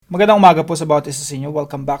Magandang umaga po sa bawat isa sa inyo.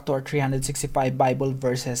 Welcome back to our 365 Bible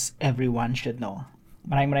verses everyone should know.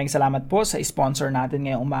 Maraming salamat po sa sponsor natin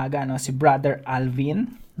ngayong umaga, si Brother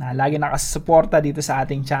Alvin, na lagi nakasuporta dito sa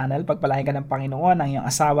ating channel. Pagpalain ka ng Panginoon ang iyong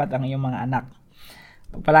asawa at ang iyong mga anak.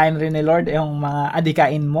 Pagpalain rin ni Lord yung mga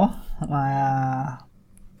adikain mo, mga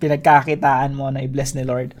pinagkakitaan mo na i-bless ni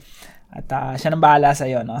Lord. At siya nang bahala sa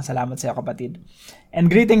iyo. Salamat sa iyo, kapatid.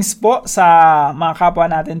 And greetings po sa mga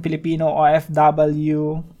kapwa natin Pilipino,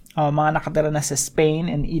 OFW, mga nakatira na sa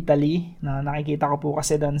Spain and Italy. Nakikita ko po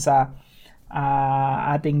kasi doon sa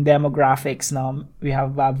ating demographics. We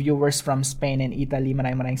have viewers from Spain and Italy.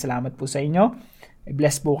 Maraming salamat po sa inyo.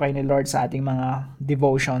 I-bless po kayo ni Lord sa ating mga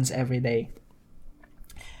devotions every day.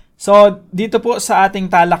 So, dito po sa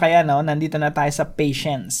ating talakayan, nandito na tayo sa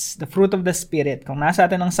patience, the fruit of the Spirit. Kung nasa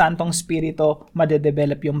atin ang Santong Spirito,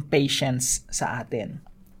 madedevelop yung patience sa atin.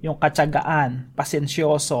 Yung katsagaan,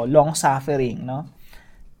 pasensyoso, long-suffering,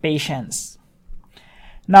 patience.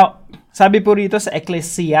 Now, sabi po rito sa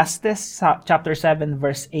Ecclesiastes chapter 7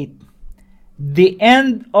 verse 8, the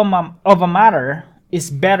end of a matter is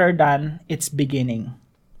better than its beginning.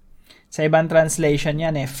 Sa ibang translation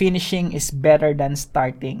yan, finishing is better than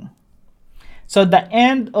starting. So the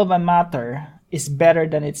end of a matter is better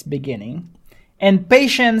than its beginning, and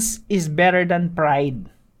patience is better than pride.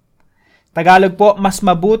 Tagalog po, mas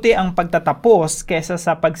mabuti ang pagtatapos kaysa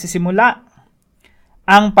sa pagsisimula.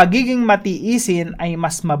 Ang pagiging matiisin ay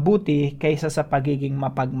mas mabuti kaysa sa pagiging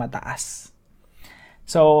mapagmataas.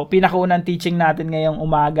 So, pinakaunang teaching natin ngayong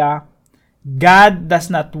umaga, God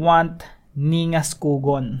does not want ningas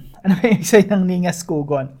kugon. Ano ba yung isa ng ningas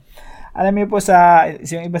kugon? Alam niyo po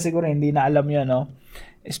yung iba siguro hindi na alam yun,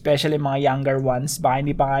 especially mga younger ones, baka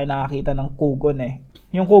hindi pa kayo nakakita ng kugon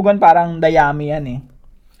Yung kugon parang dayami yan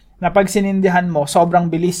na pag sinindihan mo, sobrang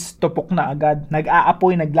bilis, tupok na agad.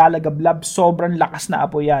 Nag-aapoy, naglalagablab, sobrang lakas na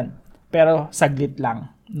apoy yan. Pero saglit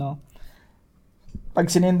lang, Pag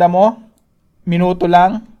sininda mo, minuto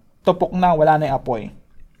lang, tupok na, wala na yung apoy.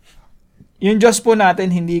 Yung Diyos po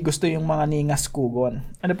natin, hindi gusto yung mga ningas kugon.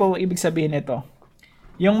 Ano po ibig sabihin nito?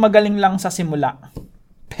 Yung magaling lang sa simula,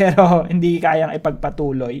 pero hindi kayang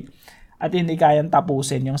ipagpatuloy at hindi kayang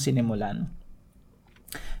tapusin yung sinimulan.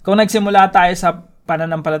 Kung nagsimula tayo sa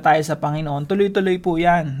pananampalataya sa Panginoon, tuloy-tuloy po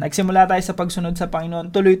yan. Nagsimula tayo sa pagsunod sa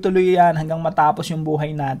Panginoon, tuloy-tuloy yan hanggang matapos yung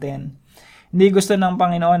buhay natin. Hindi gusto ng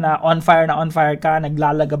Panginoon na on fire ka,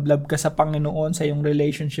 naglalagablab ka sa Panginoon sa yung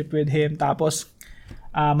relationship with Him, tapos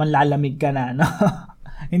manlalamig ka na,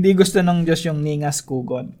 Hindi gusto ng Diyos yung ningas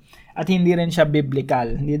kugon. At hindi rin siya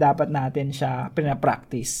biblical. Hindi dapat natin siya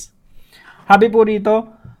pinapractice. Habi po rito,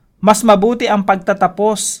 mas mabuti ang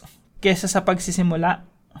pagtatapos kaysa sa pagsisimula.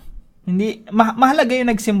 Hindi, mahalaga yung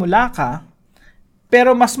nagsimula ka,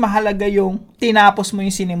 pero mas mahalaga yung tinapos mo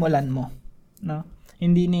yung sinimulan mo.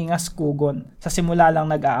 Hindi ningas kugon. Sa simula lang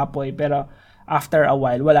nag-aapoy, pero after a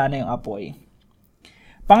while, wala na yung apoy.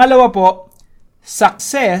 Pangalawa po,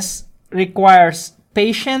 success requires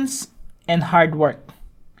patience and hard work.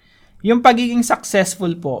 Yung pagiging successful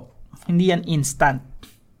po, hindi yan instant.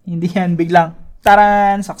 Hindi yan biglang,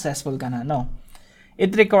 taran, successful ka na. No.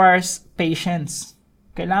 It requires patience.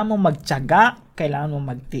 Kailangan mo magtiyaga, kailangan mo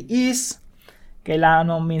magtiis,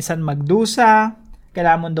 kailangan mo minsan magdusa,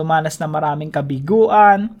 kailangan mo dumanas na maraming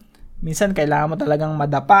kabiguan, minsan kailangan mo talagang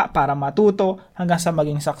madapa para matuto hanggang sa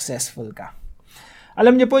maging successful ka.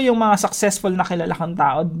 Alam niyo po, yung mga successful na kilala kong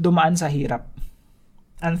tao, dumaan sa hirap.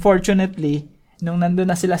 Unfortunately, nung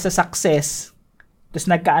nandun na sila sa success,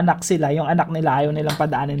 tapos nagkaanak sila, yung anak nila ayaw nilang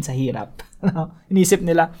padaanin sa hirap. Inisip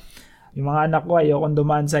nila, yung mga anak ko ayokong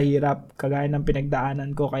dumaan sa hirap, kagaya ng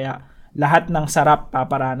pinagdaanan ko, kaya lahat ng sarap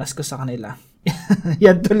paparanas ko sa kanila.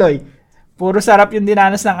 Yan tuloy. Puro sarap yung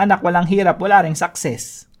dinanas ng anak, walang hirap, wala ring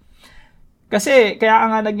success. Kasi, kaya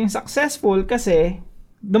nga naging successful kasi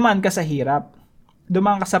dumaan ka sa hirap.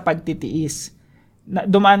 Dumaan ka sa pagtitiis.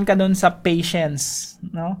 Dumaan ka dun sa patience.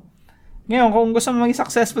 Ngayon, kung gusto mo maging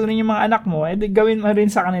successful rin yung mga anak mo, gawin mo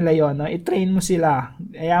rin sa kanila yon. I-train mo sila.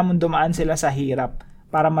 Ayaw mo dumaan sila sa hirap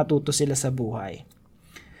para matuto sila sa buhay.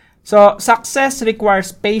 So, success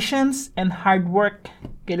requires patience and hard work.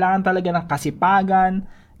 Kailangan talaga ng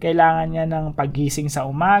kasipagan, kailangan niya ng paggising sa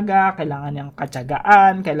umaga, kailangan niyang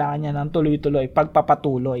katsagaan, kailangan niya ng tuloy-tuloy,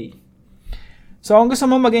 pagpapatuloy. So, kung gusto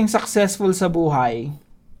mo maging successful sa buhay,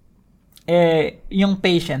 yung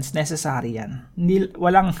patience, necessary yan.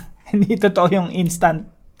 Hindi totoo yung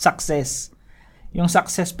instant success. Yung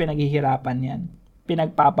success, pinaghihirapan yan.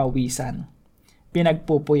 Pinagpapawisan.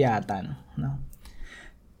 Pinagpupuyatan.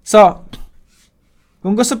 So,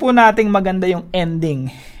 kung gusto po nating maganda yung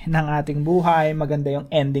ending ng ating buhay, maganda yung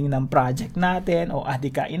ending ng project natin o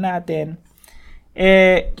adikain natin,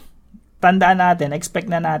 tandaan natin, expect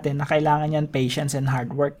na natin na kailangan yan patience and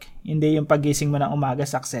hard work. Hindi yung pagising mo ng umaga,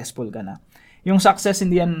 successful ka na. Yung success,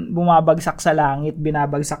 hindi yan bumabagsak sa langit,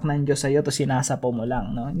 binabagsak ng Diyos sa'yo, to sinasapo mo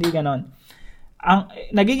lang. No? Hindi ganon.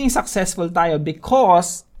 Nagiging successful tayo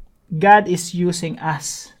because God is using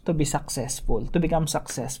us to be successful, to become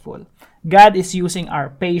successful. God is using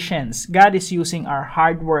our patience. God is using our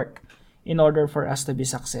hard work in order for us to be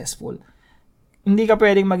successful. Hindi ka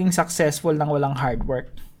pwedeng maging successful nang walang hard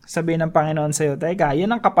work. Sabihin ng Panginoon sa'yo, teka, yan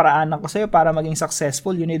ang kaparaanan ko sa'yo para maging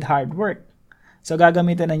successful, you need hard work. So,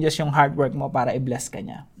 gagamitin ng Diyos yung hard work mo para i-bless ka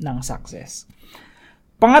niya ng success.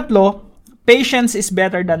 Pangatlo, patience is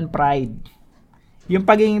better than pride. Yung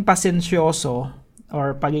pagiging pasensyoso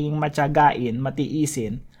or pagiging matyagain,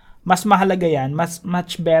 matiisin, mas mahalaga yan,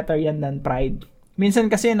 much better yan than pride. Minsan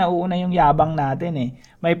kasi nauuna yung yabang natin eh.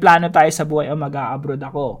 May plano tayo sa buhay, mag-a-abroad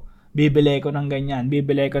ako. Bibili ko ng ganyan,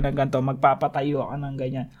 bibili ko ng ganito, magpapatayo ako ng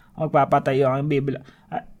ganyan, magpapatayo ako ng bibili.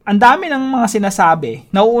 Ang dami ng mga sinasabi.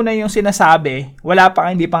 Nauuna yung sinasabi, wala pa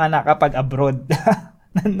hindi pa nga nakapag-abroad.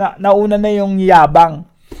 Nauna na yung yabang.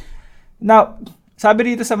 Now,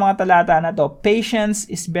 sabi dito sa mga talata na to, patience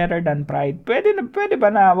is better than pride. Pwede ba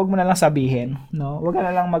na wag mo na lang sabihin, no? Wag ka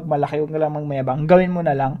na lang magmalaki, wag ka na lang magmayabang. Gawin mo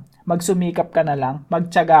na lang, magsumikap ka na lang,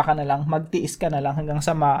 magtiyaga ka na lang, magtiis ka na lang hanggang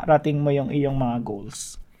sa marating mo yung iyong mga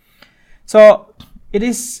goals. So,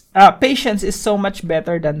 patience is so much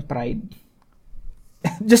better than pride.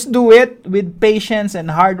 Just do it with patience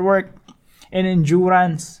and hard work and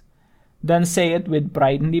endurance than say it with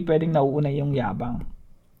pride. Hindi pwedeng nauuna yung yabang.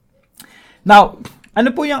 Now, ano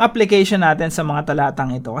po yung application natin sa mga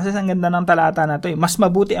talatang ito? Kasi ang ganda ng talata na ito, mas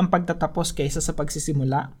mabuti ang pagtatapos kaysa sa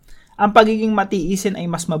pagsisimula. Ang pagiging matiisin ay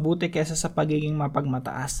mas mabuti kaysa sa pagiging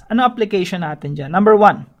mapagmataas. Ano application natin dyan? Number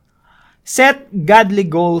 1, set godly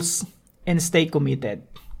goals and stay committed.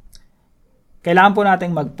 Kailangan po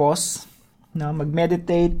nating mag-pause, no?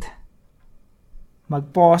 Mag-meditate,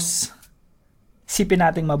 mag-pause, isipin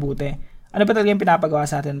nating mabuti. Ano ba talaga yung pinapagawa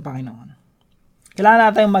sa atin ng Panginoon? Kailangan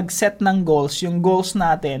natin mag-set ng goals. Yung goals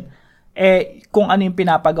natin, kung ano yung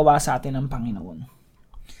pinapagawa sa atin ng Panginoon.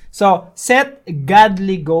 So, set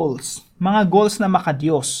godly goals. Mga goals na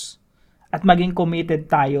makadiyos. At maging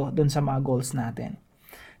committed tayo dun sa mga goals natin.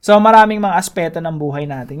 So, maraming mga aspeto ng buhay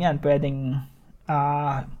natin yan. Pwedeng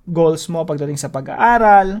goals mo pagdating sa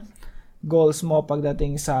pag-aaral, goals mo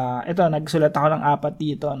pagdating sa, ito, nagsulat ako ng 4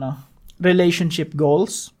 dito, no? Relationship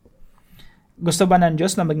goals. Gusto ba ng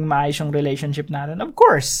Diyos na maging maayos yung relationship natin? Of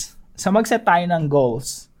course. So, mag-set tayo ng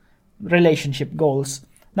goals, relationship goals,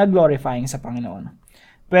 na glorifying sa Panginoon.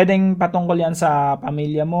 Pwedeng patungkol yan sa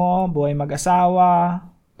pamilya mo, buhay mag-asawa,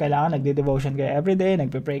 kailangan nagde-devotion kayo everyday,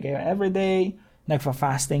 nagpe-pray kayo everyday,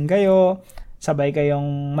 nagfa-fasting kayo, sabay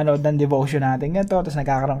kayong manood ng devotion natin ganito, tapos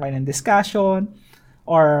nagkakaroon kayo ng discussion,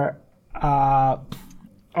 or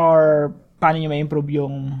paano nyo ma-improve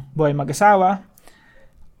yung buhay mag-asawa,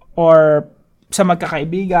 or sa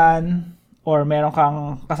magkakaibigan, or meron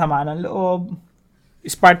kang kasamaan ng loob,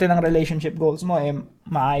 is parte ng relationship goals mo,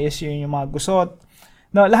 maayos yun yung mga gusot.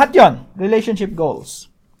 No, lahat yon, relationship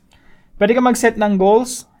goals. Pwede ka mag-set ng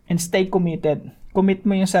goals and stay committed. Commit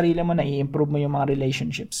mo yung sarili mo na i-improve mo yung mga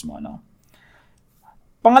relationships mo, no?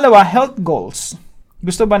 Pangalawa, health goals.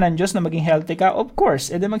 Gusto ba ng Diyos na maging healthy ka? Of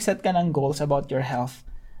course. Edi mag-set ka ng goals about your health.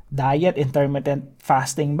 Diet, intermittent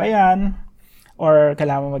fasting ba yan? Or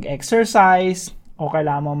kailangan mo mag-exercise? O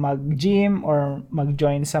kailangan mo mag-gym? Or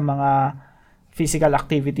mag-join sa mga physical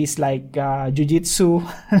activities like jiu-jitsu,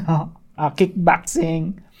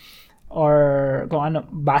 kickboxing, or kung ano,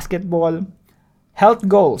 basketball. Health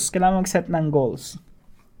goals. Kailangan mag-set ng goals.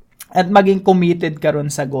 At maging committed ka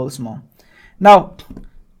ron sa goals mo. Now,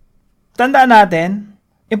 tandaan natin,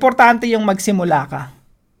 importante yung magsimula ka.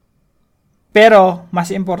 Pero,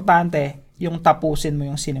 mas importante yung tapusin mo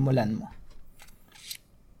yung sinimulan mo.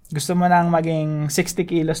 Gusto mo nang maging 60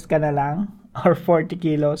 kilos ka na lang, or 40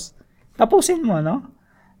 kilos, tapusin mo, no?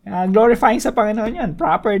 Glorifying sa Panginoon yan.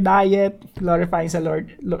 Proper diet, glorifying sa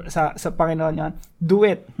Lord, sa Panginoon yan. Do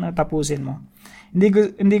it, na tapusin mo.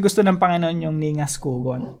 Hindi gusto ng Panginoon yung ningas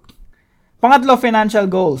kugon. Pangatlo, financial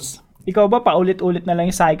goals. Ikaw ba paulit-ulit na lang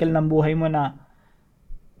yung cycle ng buhay mo na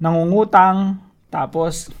nangungutang,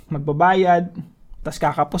 tapos magbabayad, tapos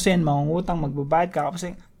kakapusin, mangungutang, magbabayad,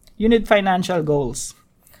 kakapusin. You need financial goals.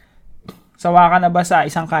 Sawa ka na ba sa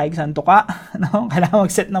isang kaig sa tuka? No? Kailangan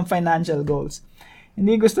mag-set ng financial goals.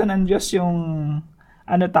 Hindi gusto ng Diyos yung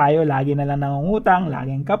tayo, lagi na lang nangungutang,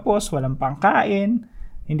 laging kapos, walang pangkain,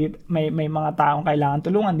 hindi may mga taong kailangan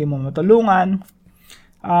tulungan, hindi mo matulungan.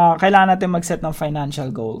 Kailangan natin mag-set ng financial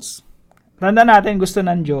goals. Tandaan natin, gusto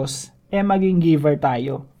ng Diyos, maging giver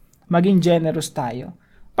tayo. Maging generous tayo.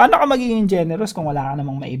 Paano ka magiging generous kung wala ka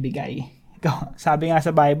namang maibigay? Sabi nga sa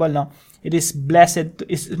Bible, no? Is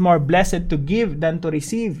more blessed to give than to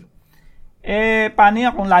receive. Paano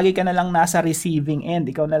yan kung lagi ka na lang nasa receiving end,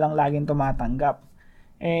 ikaw na lang laging tumatanggap?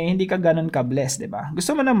 Hindi ka ganun ka-blessed, di ba?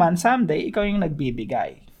 Gusto mo naman, someday, ikaw yung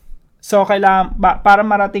nagbibigay. So, para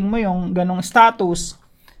marating mo yung ganung status,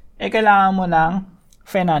 kailangan mo ng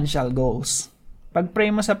financial goals. Pag-pray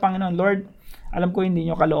mo sa Panginoon, Lord, alam ko hindi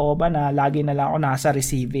nyo kalooban na lagi na lang ako nasa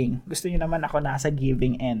receiving. Gusto nyo naman ako nasa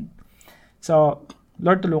giving end. So,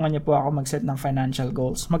 Lord, tulungan niyo po ako mag-set ng financial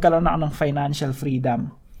goals. Magkaroon ako ng financial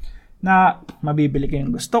freedom na mabibili ko yung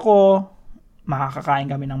gusto ko, makakakain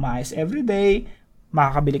kami ng maayos everyday,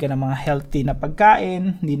 makakabili ka ng mga healthy na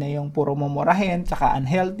pagkain, hindi na yung puro mumurahin, tsaka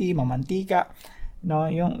unhealthy, mamantika. No?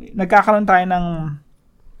 Yung, nagkakaroon tayo ng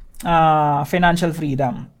financial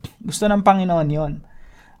freedom. Gusto ng Panginoon yun.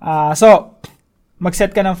 So,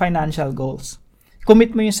 mag-set ka ng financial goals.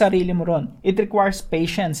 Commit mo yung sarili mo ron. It requires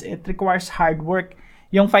patience. It requires hard work.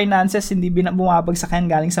 Yung finances, hindi bumabagsak yan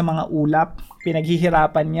galing sa mga ulap.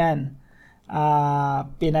 Pinaghihirapan yan.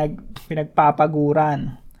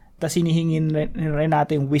 Pinagpapaguran. Tapos hinihingin rin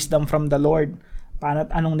natin wisdom from the Lord.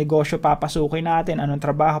 Anong negosyo papasukin natin, anong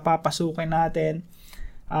trabaho papasukin natin.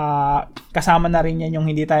 Kasama na rin yan yung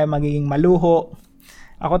hindi tayo magiging maluho.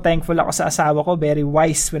 Ako, thankful ako sa asawa ko, very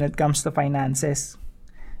wise when it comes to finances.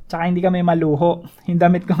 Tsaka hindi kami maluho. Yung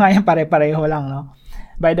damit ko nga yan, pare-pareho lang, no?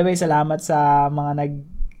 By the way, salamat sa mga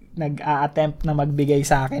nag-a-attempt na magbigay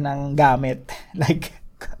sa akin ng gamit. like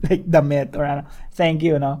damit or ano. Thank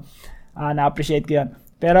you, no? Na-appreciate ko yun.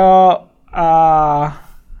 Pero,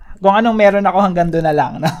 kung anong meron ako hanggang doon na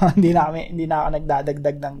lang, no? hindi na ako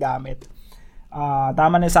nagdadagdag ng gamit.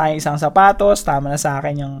 Tama na sa akin isang sapatos, tama na sa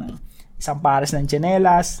akin yung isang pares ng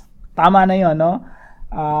tsinelas. Tama na yun, no?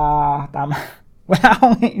 Tama.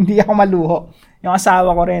 Hindi ako maluho. Yung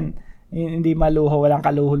asawa ko rin, hindi maluho, walang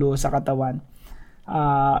kaluhulo sa katawan.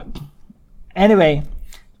 Anyway,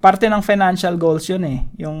 parte ng financial goals yun eh.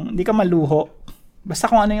 Yung hindi ka maluho. Basta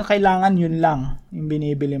kung ano yung kailangan, yun lang yung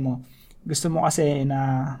binibili mo. Gusto mo kasi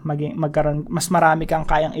na magkaroon, mas marami kang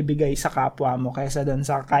kayang ibigay sa kapwa mo kaysa doon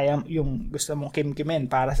sa kaya yung gusto mong kimkimin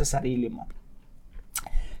para sa sarili mo.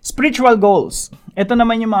 Spiritual goals. Ito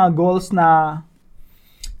naman yung mga goals na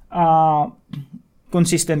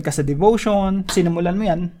consistent ka sa devotion, sinimulan mo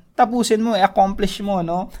yan, tapusin mo, accomplish mo,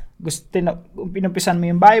 no? Pinumpisan mo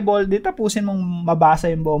yung Bible, di tapusin mong mabasa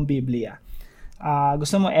yung buong Biblia.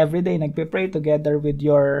 Gusto mo everyday nagpe-pray together with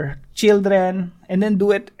your children and then do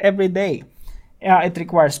it every day. It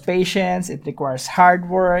requires patience, it requires hard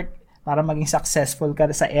work para maging successful ka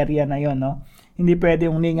sa area na yon, no? Hindi pwede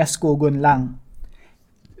yung ningas kugon lang.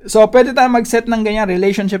 So, pwede tayong mag-set ng ganyan,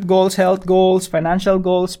 relationship goals, health goals, financial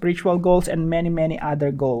goals, spiritual goals, and many, many other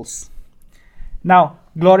goals. Now,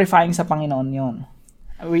 glorifying sa Panginoon yun.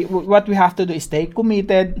 What we have to do is stay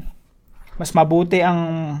committed. Mas mabuti ang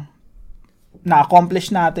na-accomplish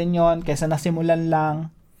natin yon kaysa nasimulan lang.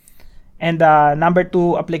 And number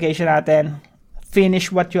 2, application natin, finish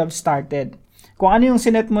what you have started. Kung ano yung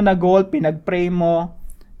sinet mo na goal, pinag-pray mo,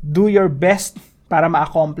 do your best para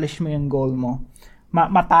ma-accomplish mo yung goal mo.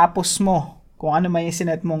 Matapos mo kung ano may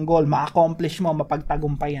sinet mong goal, ma-accomplish mo,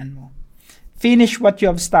 mapagtagumpayan mo. Finish what you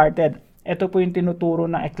have started. Ito po yung tinuturo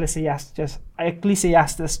ng Ecclesiastes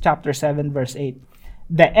chapter 7 verse 8.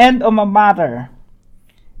 The end of a matter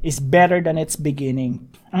is better than its beginning.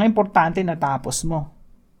 Ang importante, natapos mo.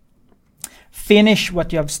 Finish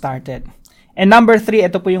what you have started. And number 3,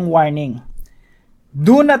 ito po yung warning.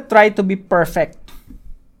 Do not try to be perfect.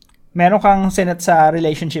 Meron kang sinet sa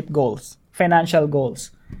relationship goals, financial goals.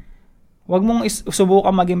 Huwag mong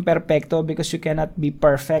subukan maging perfecto because you cannot be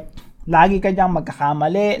perfect. Lagi ka diyang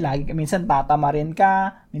magkakamali, minsan tatamarin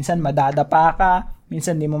ka, minsan madadapa ka,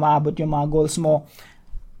 minsan di mo maabot yung mga goals mo.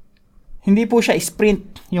 Hindi po siya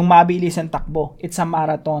sprint, yung mabilis ang takbo. It's a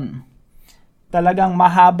marathon. Talagang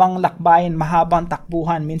mahabang lakbayin, mahabang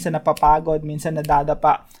takbuhan. Minsan napapagod, minsan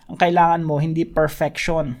nadadapa. Ang kailangan mo, hindi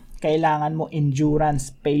perfection. Kailangan mo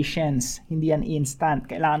endurance, patience. Hindi yan instant.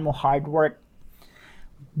 Kailangan mo hard work.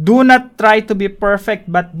 Do not try to be perfect,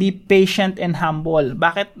 but be patient and humble.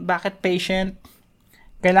 Bakit patient?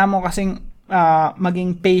 Kailangan mo kasing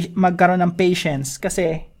magkaroon ng patience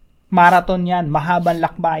kasi marathon yan, mahabang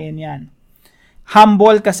lakbayan yan.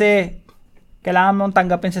 Humble kasi kailangan mong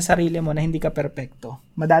tanggapin sa sarili mo na hindi ka perfecto.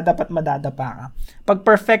 Madadapa ka. Pag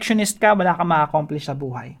perfectionist ka, wala ka ma-accomplish sa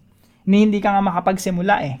buhay. Hindi ka nga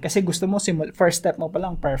makapagsimula kasi gusto mo, first step mo pa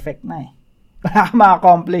lang, perfect na Wala ka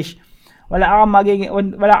ma-accomplish. Wala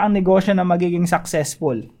kang negosyo na magiging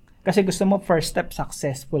successful. Kasi gusto mo, first step,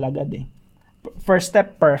 successful agad First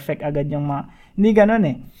step, perfect agad yung Hindi ganun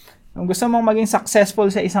eh. Kung gusto mong maging successful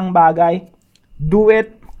sa isang bagay, do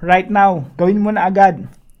it right now. Gawin mo na agad.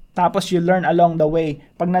 Tapos you learn along the way.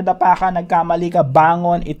 Pag nadapa ka, nagkamali ka,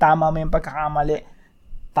 bangon, itama mo yung pagkakamali.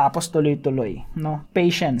 Tapos tuloy-tuloy. No?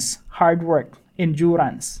 Patience, hard work,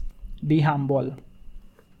 endurance, be humble.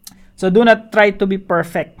 So do not try to be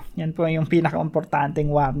perfect. Yan po yung pinaka-importanting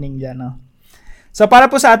warning dyan. No? So para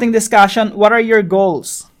po sa ating discussion, what are your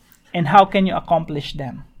goals? And how can you accomplish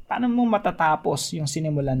them? Paano mo matatapos yung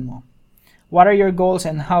sinimulan mo? What are your goals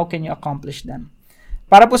and how can you accomplish them?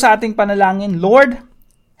 Para po sa ating panalangin, Lord,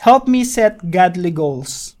 help me set godly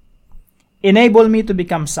goals. Enable me to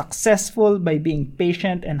become successful by being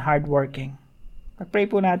patient and hardworking. Pag-pray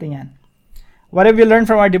po natin yan. What have you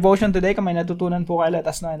learned from our devotion today? Kung may natutunan po kayo, let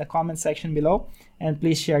us know in the comment section below. And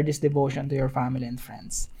please share this devotion to your family and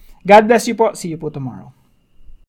friends. God bless you po. See you po tomorrow.